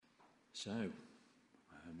So,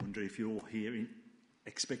 I wonder if you're here in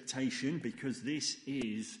expectation, because this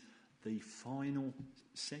is the final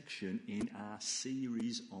section in our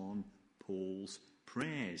series on Paul's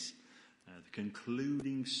prayers, the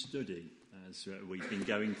concluding study as we've been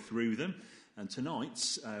going through them. And tonight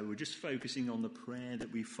we're just focusing on the prayer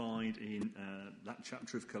that we find in that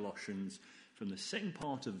chapter of Colossians from the second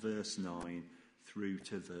part of verse 9 through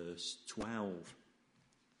to verse 12.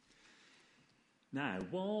 Now,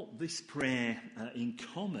 while this prayer, in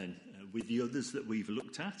common with the others that we've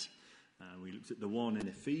looked at, we looked at the one in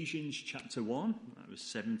Ephesians chapter 1, that was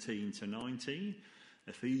 17 to 19,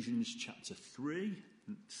 Ephesians chapter 3,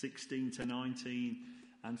 16 to 19,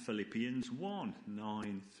 and Philippians 1,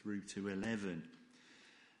 9 through to 11.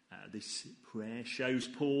 This prayer shows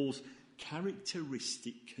Paul's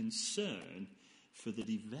characteristic concern for the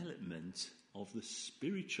development of the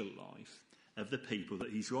spiritual life of the people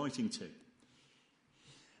that he's writing to.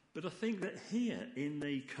 But I think that here in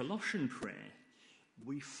the Colossian prayer,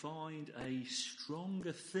 we find a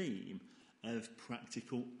stronger theme of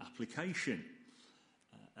practical application,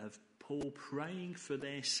 of Paul praying for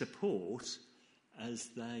their support as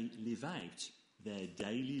they live out their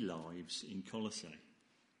daily lives in Colossae.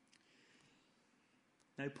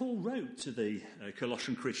 Now, Paul wrote to the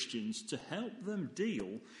Colossian Christians to help them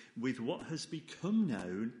deal with what has become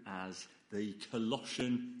known as the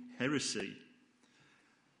Colossian heresy.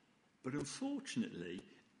 But unfortunately,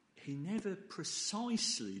 he never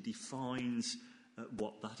precisely defines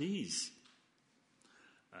what that is.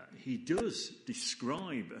 He does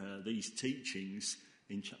describe these teachings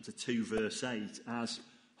in chapter 2, verse 8, as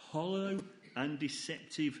hollow and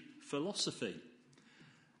deceptive philosophy.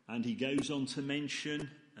 And he goes on to mention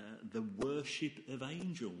the worship of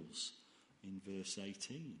angels in verse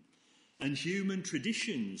 18. And human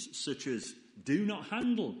traditions such as do not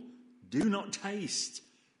handle, do not taste,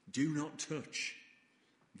 do not touch,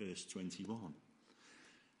 verse 21.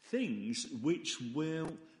 Things which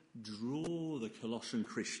will draw the Colossian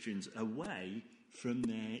Christians away from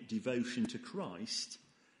their devotion to Christ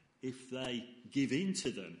if they give in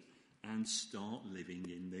to them and start living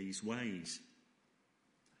in these ways.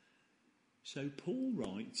 So Paul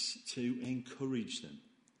writes to encourage them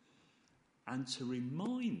and to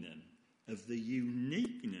remind them of the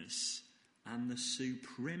uniqueness and the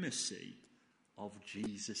supremacy of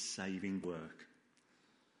Jesus' saving work,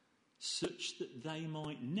 such that they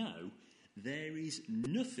might know there is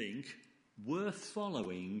nothing worth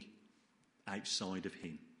following outside of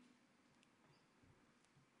him.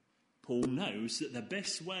 Paul knows that the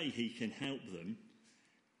best way he can help them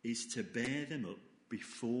is to bear them up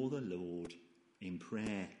before the Lord in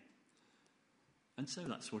prayer. And so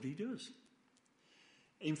that's what he does.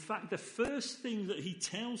 In fact, the first thing that he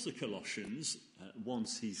tells the Colossians,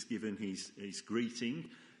 once he's given his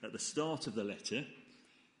greeting at the start of the letter,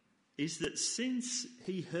 is that since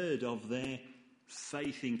he heard of their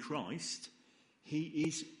faith in Christ, he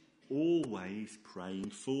is always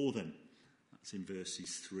praying for them. That's in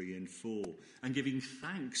verses 3 and 4. And giving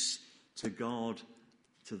thanks to God,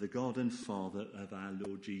 to the God and Father of our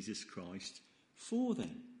Lord Jesus Christ, for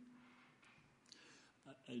them.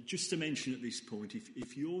 Just to mention at this point,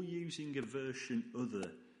 if you're using a version other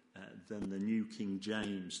than the New King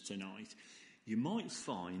James tonight, you might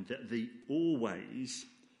find that the always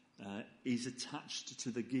is attached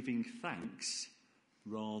to the giving thanks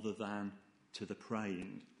rather than to the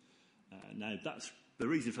praying. Now, the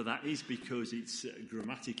reason for that is because it's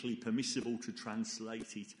grammatically permissible to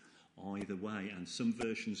translate it either way, and some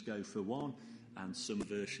versions go for one and some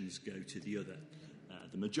versions go to the other.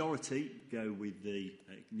 The majority go with the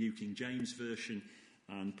New King James Version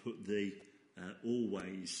and put the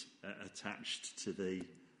always attached to the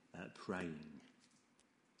praying.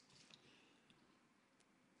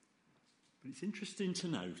 But it's interesting to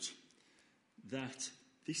note that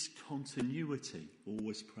this continuity,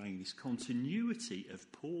 always praying, this continuity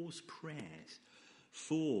of Paul's prayers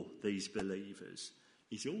for these believers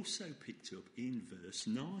is also picked up in verse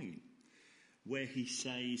 9, where he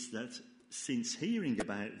says that since hearing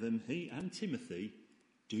about them, he and Timothy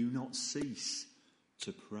do not cease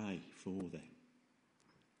to pray for them.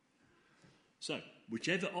 So,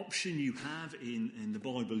 whichever option you have in the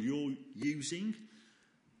Bible you're using,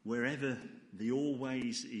 wherever the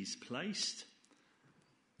always is placed,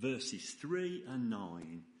 verses 3 and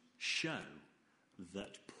 9 show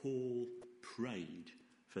that Paul prayed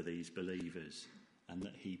for these believers and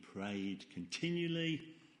that he prayed continually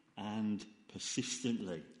and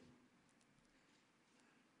persistently.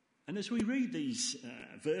 And as we read these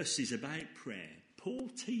verses about prayer, Paul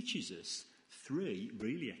teaches us 3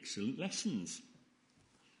 really excellent lessons.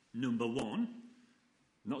 Number 1,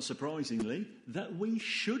 not surprisingly, that we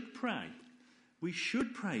should pray. We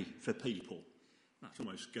should pray for people. That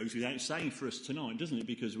almost goes without saying for us tonight, doesn't it?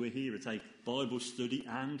 Because we're here at a Bible study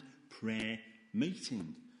and prayer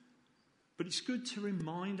meeting. But it's good to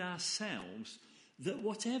remind ourselves that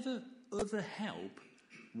whatever other help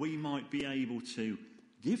we might be able to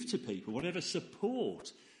give to people, whatever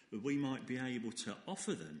support that we might be able to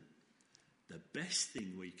offer them, the best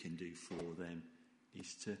thing we can do for them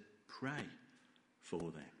is to pray for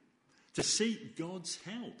them, to seek God's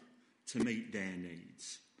help to meet their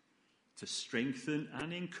needs, to strengthen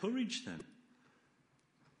and encourage them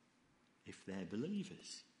if they're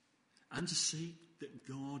believers, and to seek that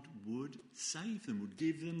God would save them, would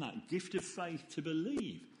give them that gift of faith to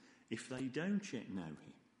believe if they don't yet know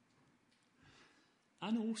him.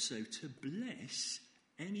 And also to bless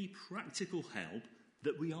any practical help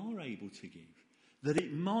that we are able to give, that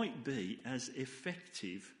it might be as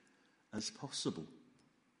effective as possible.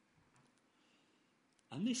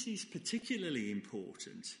 And this is particularly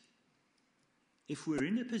important if we're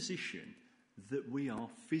in a position that we are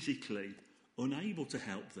physically unable to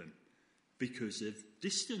help them because of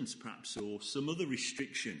distance perhaps or some other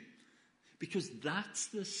restriction, because that's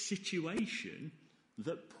the situation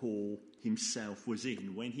that Paul himself was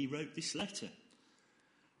in when he wrote this letter.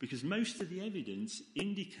 Because most of the evidence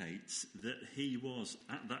indicates that he was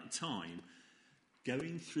at that time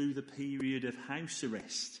going through the period of house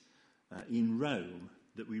arrest in Rome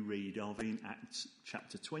that we read of in Acts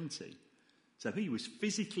chapter 20. So he was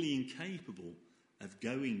physically incapable of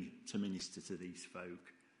going to minister to these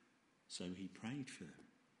folk, so he prayed for them.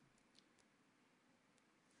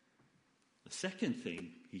 The second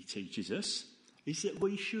thing he teaches us is that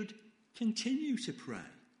we should continue to pray.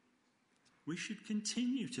 We should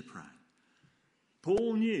continue to pray.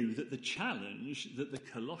 Paul knew that the challenge that the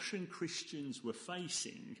Colossian Christians were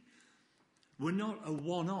facing were not a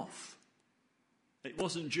one-off. It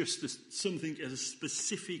wasn't just something as a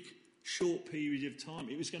specific short period of time.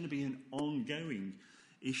 It was going to be an ongoing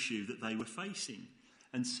issue that they were facing.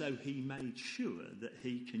 And so he made sure that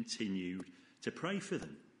he continued to pray for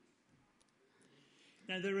them.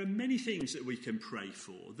 Now, there are many things that we can pray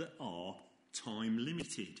for that are time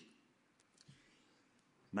limited.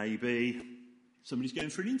 Maybe somebody's going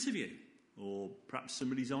for an interview, or perhaps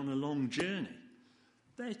somebody's on a long journey.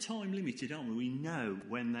 They're time limited, aren't we? We know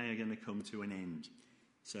when they are going to come to an end.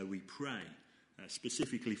 So we pray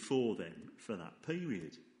specifically for them for that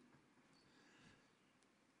period.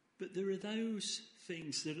 But there are those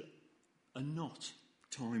things that are not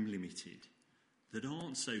time limited, that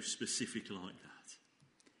aren't so specific like that.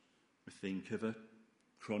 We think of a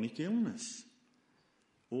chronic illness,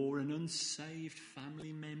 or an unsaved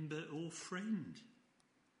family member or friend.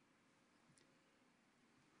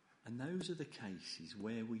 And those are the cases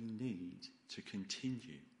where we need to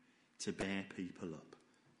continue to bear people up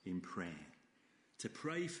in prayer, to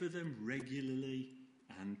pray for them regularly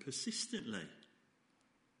and persistently.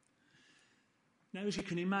 Now, as you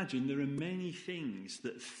can imagine, there are many things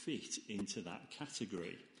that fit into that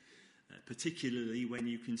category, particularly when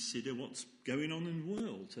you consider what's going on in the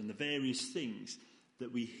world and the various things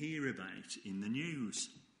that we hear about in the news.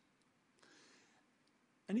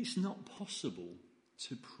 And it's not possible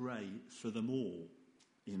to pray for them all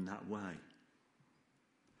in that way.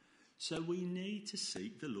 So we need to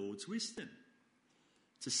seek the Lord's wisdom,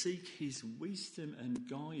 to seek his wisdom and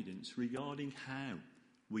guidance regarding how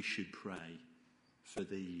we should pray for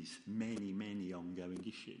these many, many ongoing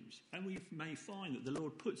issues. And we may find that the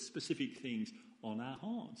Lord puts specific things on our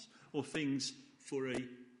hearts, or things for a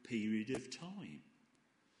period of time.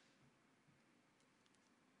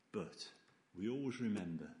 But we always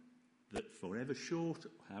remember that however short,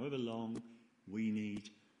 however long, we need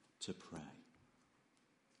to pray.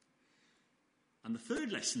 And the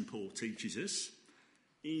third lesson Paul teaches us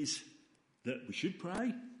is that we should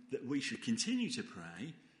pray, that we should continue to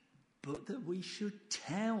pray, but that we should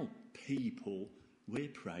tell people we're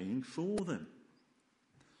praying for them.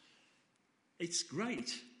 It's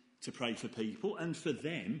great to pray for people and for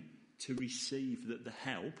them to receive the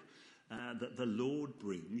help that the Lord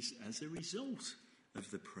brings as a result of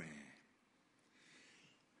the prayer.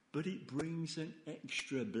 But it brings an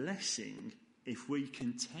extra blessing if we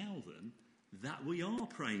can tell them that we are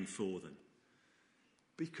praying for them,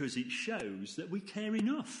 because it shows that we care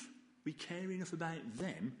enough. We care enough about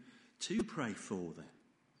them to pray for them.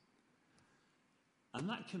 And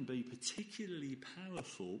that can be particularly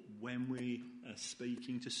powerful when we are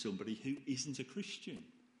speaking to somebody who isn't a Christian.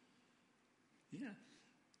 Yeah.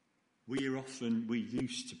 We're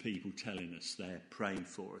used to people telling us they're praying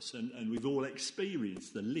for us, and we've all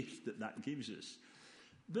experienced the lift that gives us.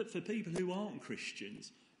 But for people who aren't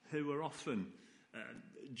Christians, who are often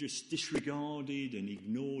just disregarded and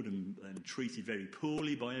ignored and treated very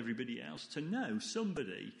poorly by everybody else, to know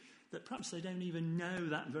somebody that perhaps they don't even know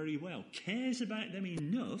that very well, cares about them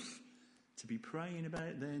enough to be praying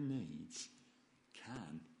about their needs,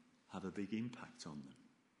 can have a big impact on them.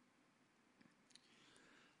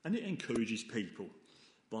 And it encourages people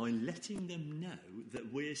by letting them know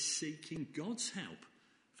that we're seeking God's help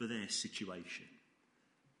for their situation.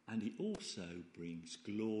 And it also brings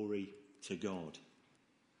glory to God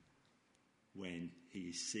when he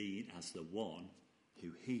is seen as the one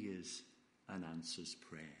who hears and answers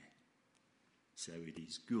prayer. So it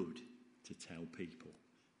is good to tell people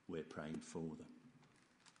we're praying for them.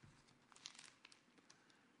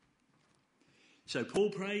 So Paul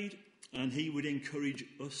prayed, and he would encourage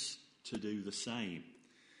us to do the same.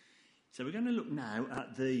 So we're going to look now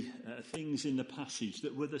at the things in the passage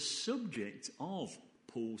that were the subject of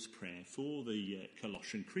Paul's prayer for the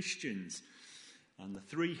Colossian Christians. And the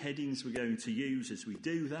three headings we're going to use as we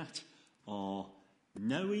do that are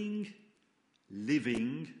knowing,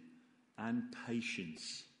 living, and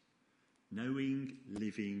patience. Knowing,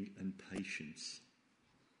 living, and patience.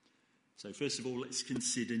 So first of all, let's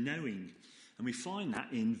consider knowing. And we find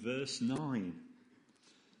that in verse 9.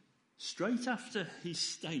 Straight after his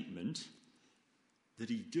statement that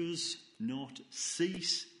he does not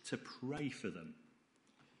cease to pray for them.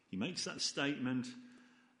 He makes that statement,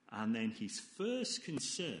 and then his first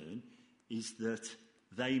concern is that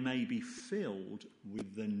they may be filled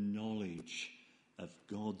with the knowledge of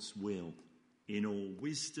God's will in all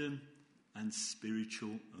wisdom and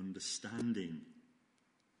spiritual understanding.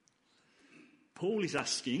 Paul is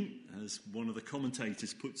asking, as one of the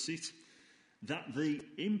commentators puts it, that the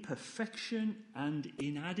imperfection and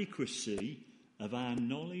inadequacy of our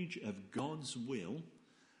knowledge of God's will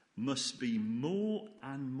must be more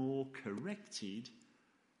and more corrected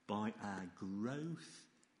by our growth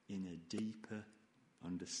in a deeper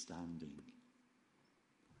understanding.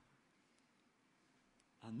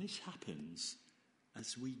 And this happens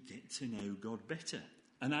as we get to know God better,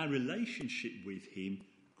 and our relationship with him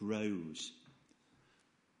grows.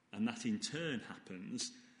 And that in turn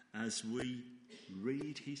happens as we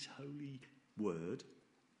read his holy word,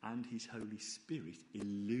 and his Holy Spirit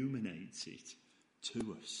illuminates it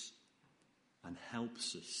to us and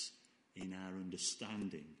helps us in our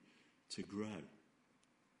understanding to grow.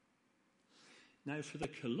 Now, for the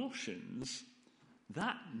Colossians,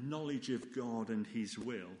 that knowledge of God and his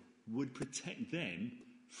will would protect them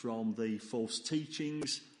from the false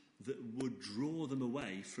teachings that would draw them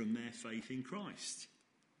away from their faith in Christ.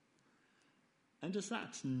 And as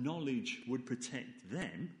that knowledge would protect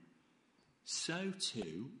them, so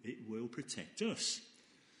too it will protect us.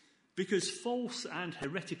 Because false and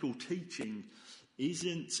heretical teaching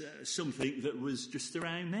isn't something that was just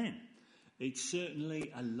around then. It's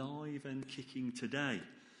certainly alive and kicking today,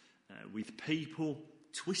 with people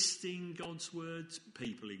twisting God's words,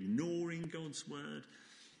 people ignoring God's word,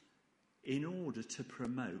 in order to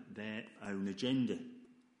promote their own agenda.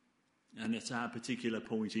 And at our particular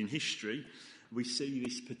point in history, we see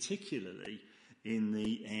this particularly in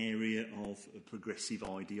the area of progressive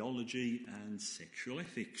ideology and sexual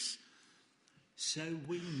ethics. So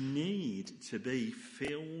we need to be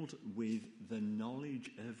filled with the knowledge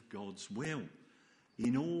of God's will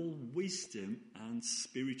in all wisdom and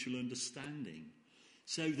spiritual understanding,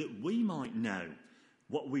 so that we might know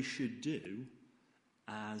what we should do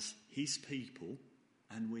as his people,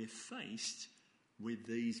 and we're faced with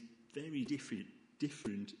these very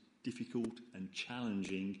different, difficult and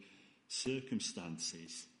challenging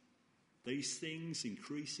circumstances. These things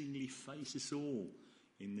increasingly face us all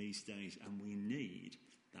in these days, and we need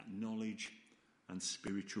that knowledge and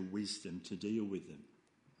spiritual wisdom to deal with them.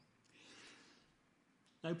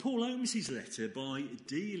 Now, Paul opens his letter by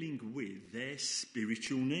dealing with their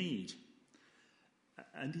spiritual need.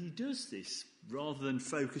 And he does this rather than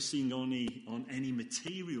focusing on any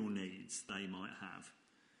material needs they might have,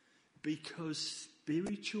 because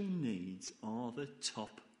spiritual needs are the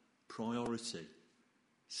top priority.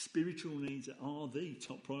 Spiritual needs are the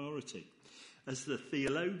top priority. As the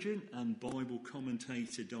theologian and Bible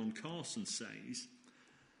commentator Don Carson says,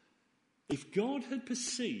 if God had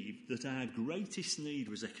perceived that our greatest need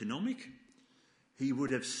was economic, he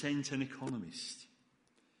would have sent an economist.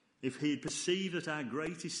 If he had perceived that our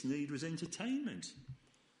greatest need was entertainment,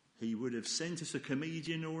 he would have sent us a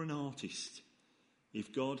comedian or an artist.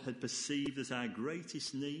 If God had perceived that our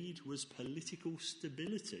greatest need was political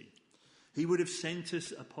stability, he would have sent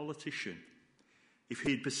us a politician. If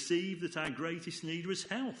he had perceived that our greatest need was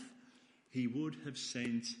health, he would have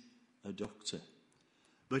sent a doctor.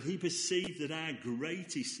 But he perceived that our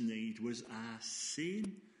greatest need was our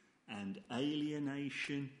sin and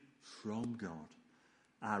alienation from God,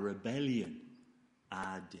 our rebellion,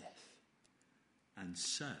 our death. And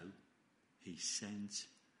so he sent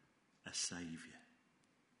a Saviour.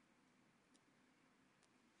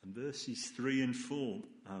 And verses 3 and 4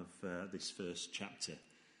 of this first chapter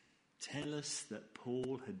tell us that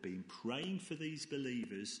Paul had been praying for these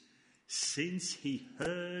believers since he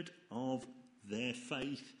heard of their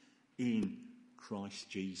faith in Christ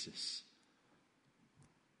Jesus.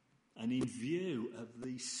 And in view of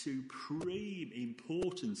the supreme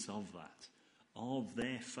importance of that, of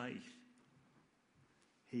their faith,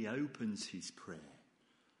 he opens his prayer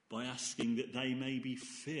by asking that they may be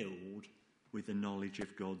filled with the knowledge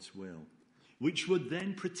of God's will, which would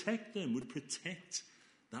then protect them, would protect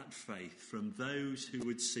that faith from those who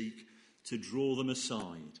would seek to draw them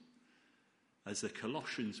aside, as the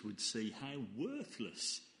Colossians would see how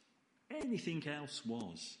worthless anything else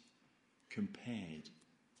was compared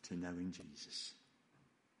to knowing Jesus.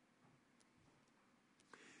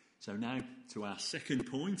 So now to our second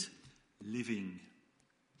point, living.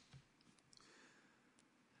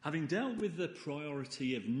 Having dealt with the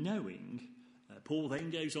priority of knowing, Paul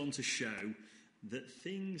then goes on to show that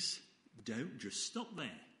things don't just stop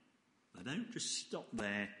there. They don't just stop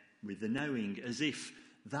there with the knowing, as if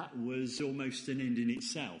that was almost an end in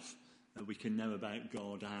itself, that we can know about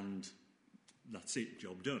God and that's it,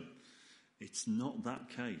 job done. It's not that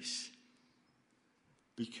case,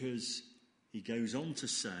 because he goes on to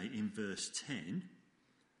say in verse 10,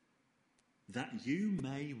 that you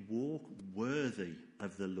may walk worthy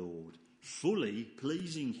of the Lord, fully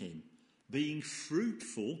pleasing him, being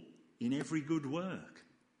fruitful in every good work.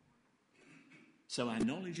 So our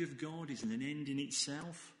knowledge of God isn't an end in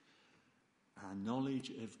itself. Our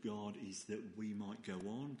knowledge of God is that we might go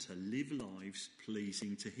on to live lives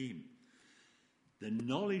pleasing to him. The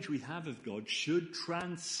knowledge we have of God should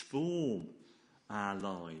transform our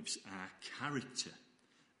lives, our character,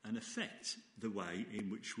 and affect the way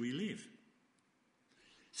in which we live.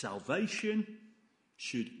 Salvation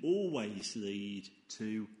should always lead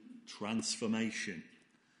to transformation.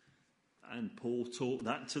 And Paul taught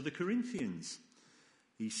that to the Corinthians.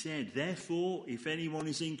 He said, therefore, if anyone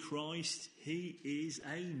is in Christ, he is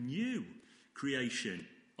a new creation.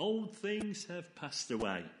 Old things have passed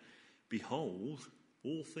away. Behold,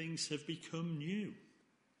 all things have become new.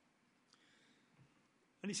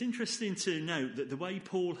 And it's interesting to note that the way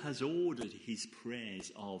Paul has ordered his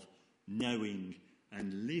prayers of knowing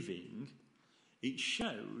and living, it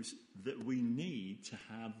shows that we need to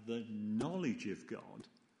have the knowledge of God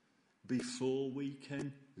before we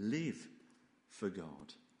can live for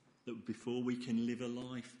God, that before we can live a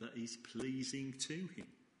life that is pleasing to him.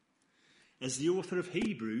 As the author of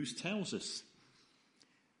Hebrews tells us,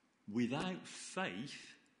 without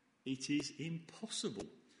faith it is impossible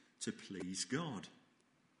to please God.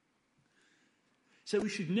 So we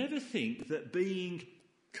should never think that being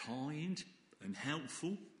kind and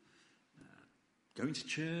helpful, going to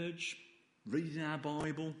church, reading our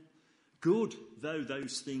Bible, good though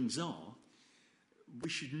those things are, we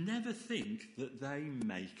should never think that they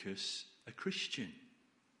make us a Christian.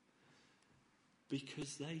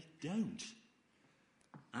 Because they don't.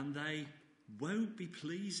 And they won't be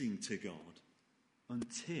pleasing to God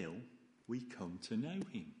until we come to know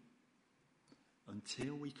him.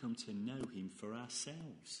 Until we come to know him for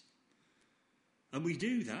ourselves. And we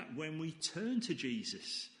do that when we turn to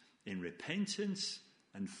Jesus in repentance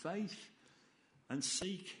and faith and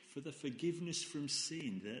seek for the forgiveness from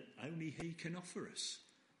sin that only he can offer us,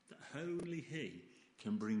 that only he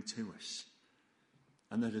can bring to us.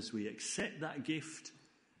 And that as we accept that gift,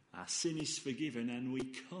 our sin is forgiven and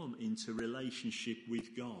we come into relationship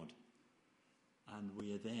with God. And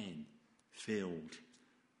we are then filled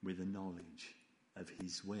with the knowledge of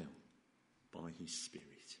his will by his Spirit.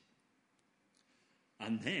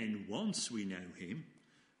 And then, once we know him,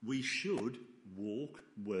 we should walk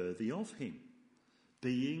worthy of him,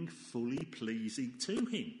 being fully pleasing to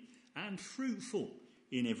him and fruitful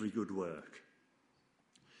in every good work.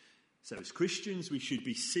 So as Christians, we should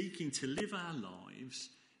be seeking to live our lives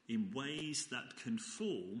in ways that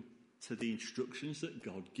conform to the instructions that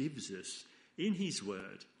God gives us in his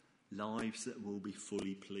word, lives that will be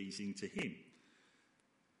fully pleasing to him,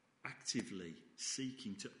 actively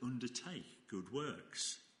seeking to undertake good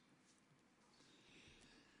works.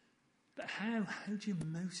 But how do you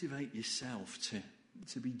motivate yourself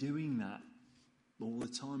to be doing that all the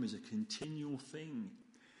time as a continual thing?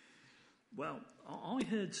 Well, I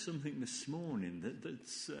heard something this morning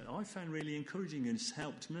that I found really encouraging and has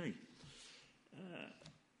helped me.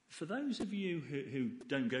 For those of you who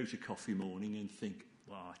don't go to coffee morning and think,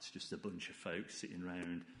 well, it's just a bunch of folks sitting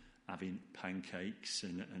around having pancakes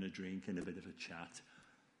and a drink and a bit of a chat,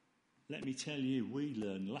 let me tell you, we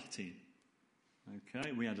learn Latin.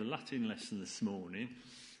 Okay, we had a Latin lesson this morning,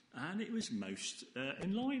 and it was most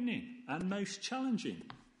enlightening and most challenging.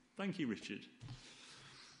 Thank you, Richard.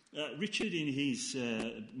 Richard, in his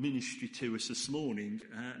ministry to us this morning,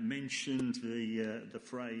 mentioned the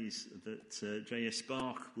phrase that J.S.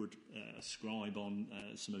 Bach would ascribe on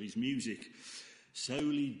some of his music,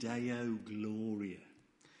 Soli Deo Gloria,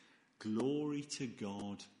 glory to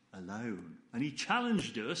God alone. And he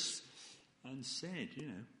challenged us and said,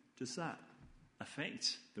 does that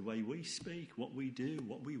affect the way we speak, what we do,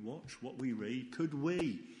 what we watch, what we read? Could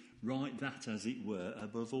we write that, as it were,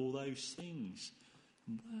 above all those things?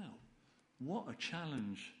 Wow, what a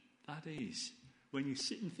challenge that is. When you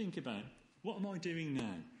sit and think about, what am I doing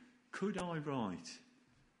now? Could I write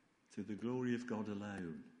to the glory of God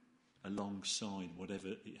alone, alongside whatever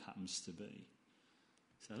it happens to be?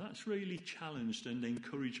 So that's really challenged and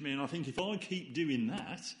encouraged me. And I think if I keep doing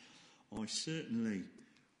that, I certainly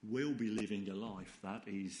will be living a life that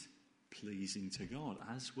is pleasing to God,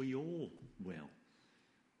 as we all will.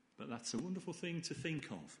 But that's a wonderful thing to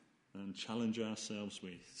think of and challenge ourselves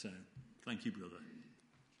with. So, thank you, brother.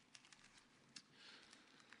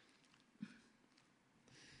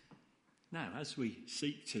 Now, as we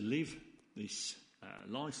seek to live this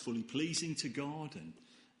life fully pleasing to God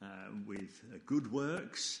and with good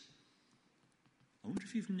works, I wonder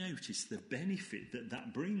if you've noticed the benefit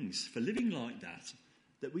that brings for living like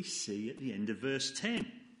that we see at the end of verse 10.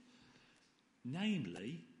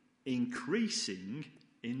 Namely, increasing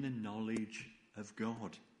in the knowledge of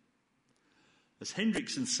God. As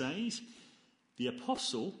Hendrickson says, the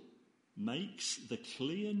apostle makes the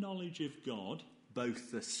clear knowledge of God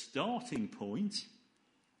both the starting point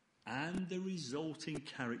and the resulting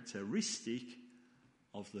characteristic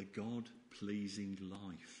of the God-pleasing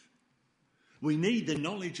life. We need the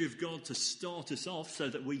knowledge of God to start us off so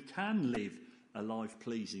that we can live a life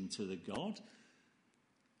pleasing to the God.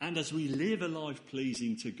 And as we live a life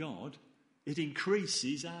pleasing to God, it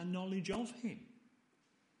increases our knowledge of him.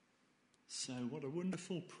 So what a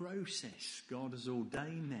wonderful process God has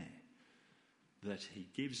ordained there, that he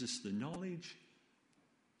gives us the knowledge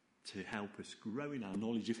to help us grow in our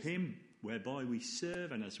knowledge of him, whereby we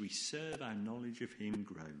serve, and as we serve, our knowledge of him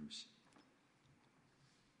grows.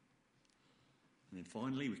 And then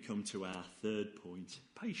finally we come to our third point,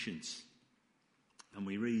 patience. And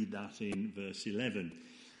we read that in verse 11.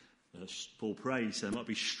 Paul prays, "They might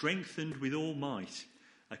be strengthened with all might,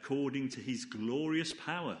 according to his glorious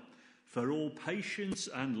power, for all patience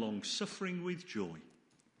and long-suffering with joy."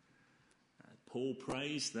 Paul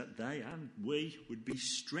prays that they and we would be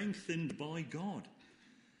strengthened by God,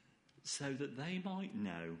 so that they might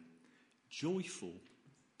know joyful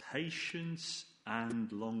patience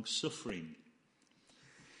and long-suffering.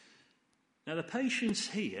 Now, the patience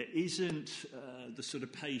here isn't the sort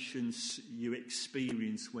of patience you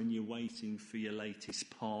experience when you're waiting for your latest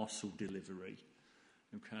parcel delivery.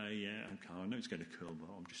 Okay, I know it's going to come, but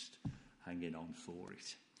I'm just hanging on for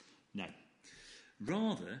it. No.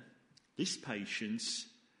 Rather, this patience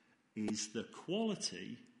is the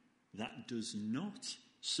quality that does not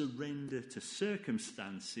surrender to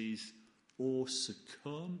circumstances or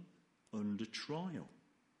succumb under trial.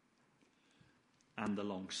 And the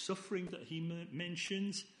long-suffering that he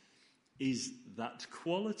mentions is that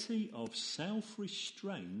quality of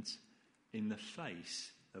self-restraint in the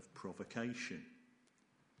face of provocation.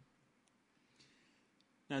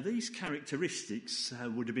 Now, these characteristics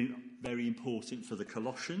would have been very important for the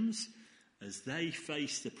Colossians as they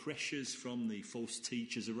faced the pressures from the false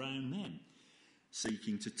teachers around them,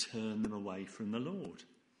 seeking to turn them away from the Lord.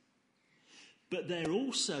 But they're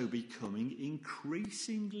also becoming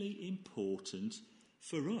increasingly important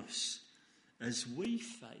for us as we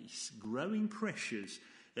face growing pressures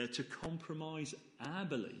to compromise our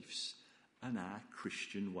beliefs and our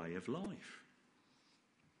Christian way of life.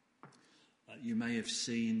 You may have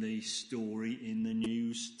seen the story in the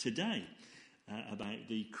news today about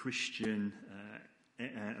the Christian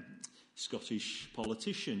Scottish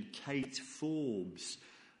politician, Kate Forbes.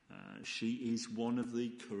 She is one of the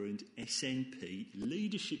current SNP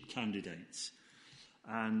leadership candidates,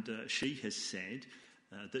 and she has said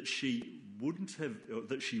that she would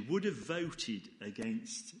have voted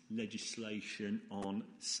against legislation on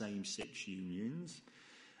same-sex unions,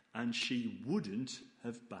 and she wouldn't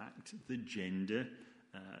have backed the gender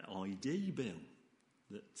ID bill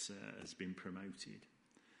that has been promoted.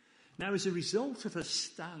 Now, as a result of her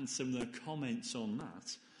stance and her comments on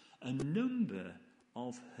that, a number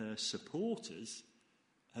of her supporters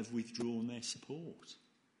have withdrawn their support.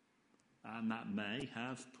 And that may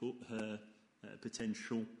have put her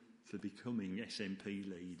potential for becoming SNP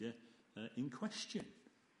leader in question.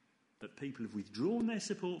 But people have withdrawn their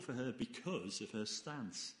support for her because of her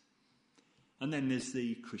stance. And then there's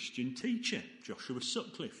the Christian teacher, Joshua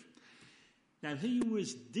Sutcliffe. Now, he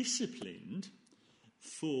was disciplined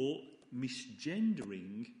for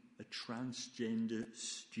misgendering a transgender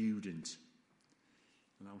student.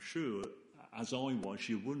 And I'm sure, as I was,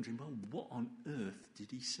 you're wondering, well, what on earth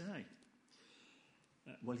did he say?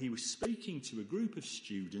 Well, he was speaking to a group of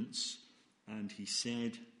students and he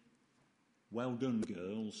said, "Well done,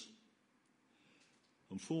 girls."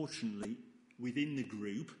 Unfortunately, within the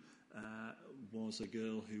group was a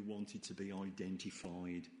girl who wanted to be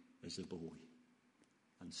identified as a boy.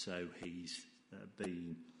 And so he's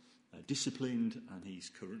been disciplined and he's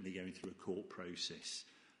currently going through a court process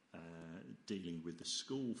dealing with the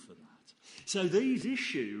school for that. So these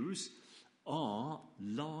issues are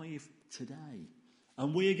live today.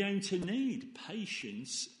 And we're going to need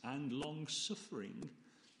patience and long-suffering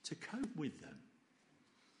to cope with them.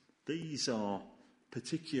 These are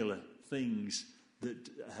particular things that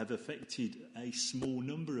have affected a small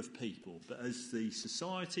number of people. But as the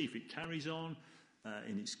society, if it carries on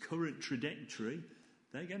in its current trajectory,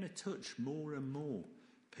 they're going to touch more and more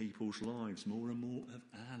people's lives, more and more of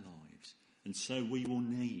our lives. And so we will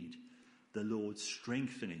need the Lord's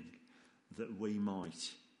strengthening that we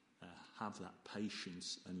might have that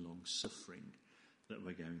patience and long-suffering that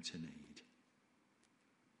we're going to need.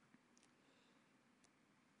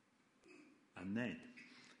 And then,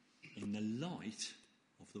 in the light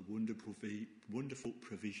of the wonderful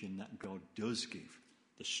provision that God does give,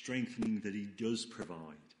 the strengthening that he does provide,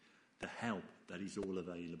 the help that is all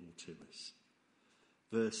available to us,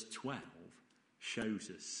 verse 12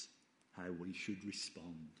 shows us how we should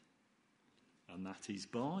respond. And that is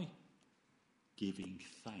by giving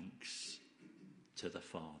thanks to the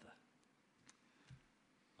Father.